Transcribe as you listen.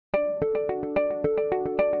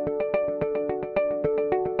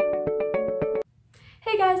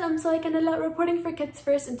guys, I'm Zoe C reporting for Kids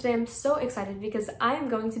First, and today I'm so excited because I am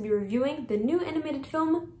going to be reviewing the new animated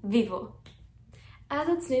film, Vivo. As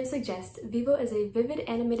its name suggests, Vivo is a vivid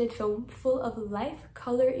animated film full of life,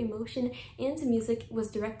 color, emotion, and music. It was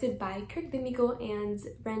directed by Kirk, DeMicco,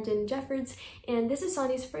 and Jeffords, and this is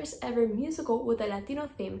Sony's first ever musical with a Latino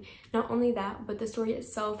theme. Not only that, but the story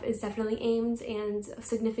itself is definitely aimed and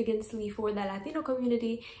significantly for the Latino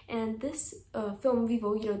community, and this film,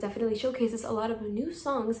 Vivo, definitely showcases a lot of new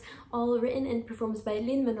songs, all written and performed by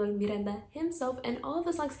Lin-Manuel Miranda himself, and all of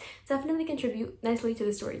the songs definitely contribute nicely to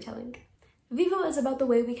the storytelling. Vivo is about the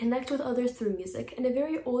way we connect with others through music. In a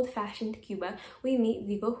very old-fashioned Cuba, we meet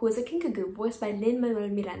Vivo, who is a kinkajou voiced by Lin-Manuel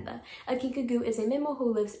Miranda. A kinkajou is a mammal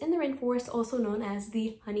who lives in the rainforest, also known as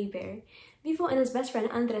the honey bear. Vivo and his best friend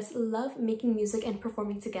Andrés love making music and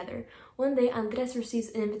performing together. One day, Andrés receives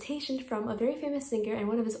an invitation from a very famous singer and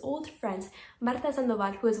one of his old friends, Marta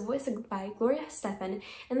Sandoval, who is voiced by Gloria Estefan,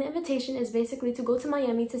 and the invitation is basically to go to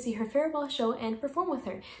Miami to see her farewell show and perform with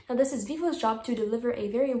her. Now, this is Vivo's job to deliver a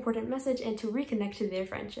very important message and to reconnect to their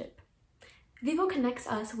friendship. Vivo connects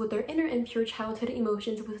us with our inner and pure childhood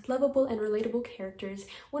emotions with lovable and relatable characters,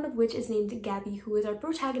 one of which is named Gabby, who is our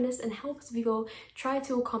protagonist and helps Vivo try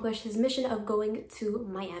to accomplish his mission of going to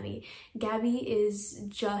Miami. Gabby is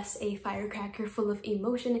just a firecracker full of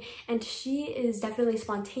emotion, and she is definitely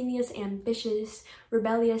spontaneous, ambitious,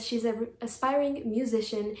 rebellious. She's an aspiring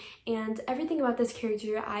musician, and everything about this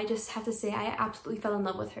character, I just have to say, I absolutely fell in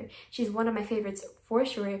love with her. She's one of my favorites for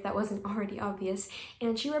sure, if that wasn't already obvious,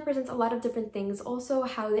 and she represents a lot of different things. Also,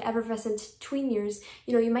 how the effervescent tween years,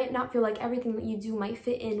 you might not feel like everything that you do might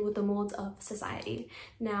fit in with the molds of society.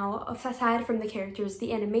 Now, aside from the characters,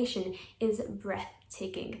 the animation is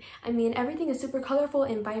breathtaking. I mean, everything is super colorful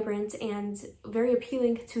and vibrant and very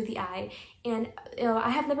appealing to the eye. And I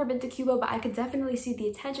have never been to Cuba, but I could definitely see the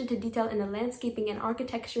attention to detail in the landscaping and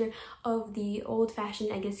architecture of the old-fashioned,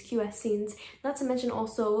 Cuba scenes. Not to mention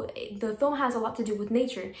also, the film has a lot to do with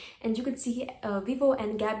nature, and you could see Vivo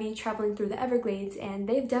and Gabby traveling through the Everglades, and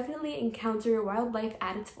they've definitely encountered wildlife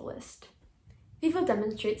at its fullest. Vivo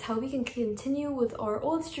demonstrates how we can continue with our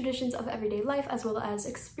old traditions of everyday life, as well as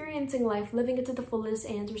experiencing life, living it to the fullest,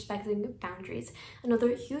 and respecting boundaries.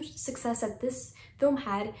 Another huge success that this film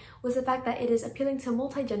had was the fact that it is appealing to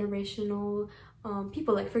multi-generational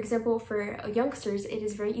people. Like, for example, for youngsters, it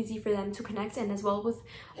is very easy for them to connect, and as well with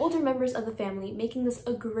older members of the family, making this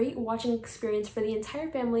a great watching experience for the entire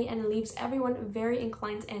family and leaves everyone very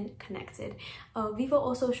inclined and connected. Vivo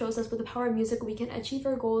also shows us with the power of music we can achieve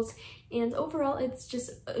our goals, and overall it's just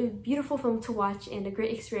a beautiful film to watch and a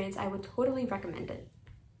great experience. I would totally recommend it.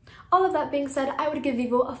 All of that being said, I would give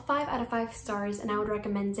Vivo a 5 out of 5 stars, and I would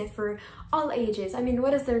recommend it for all ages. I mean,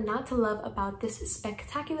 what is there not to love about this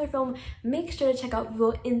spectacular film? Make sure to check out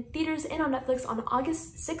Vivo in theaters and on Netflix on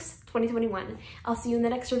August 6th, 2021. I'll see you in the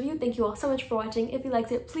next review. Thank you all so much for watching. If you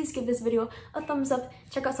liked it, please give this video a thumbs up.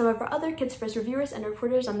 Check out some of our other Kids First reviewers and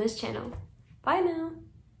reporters on this channel. Bye now!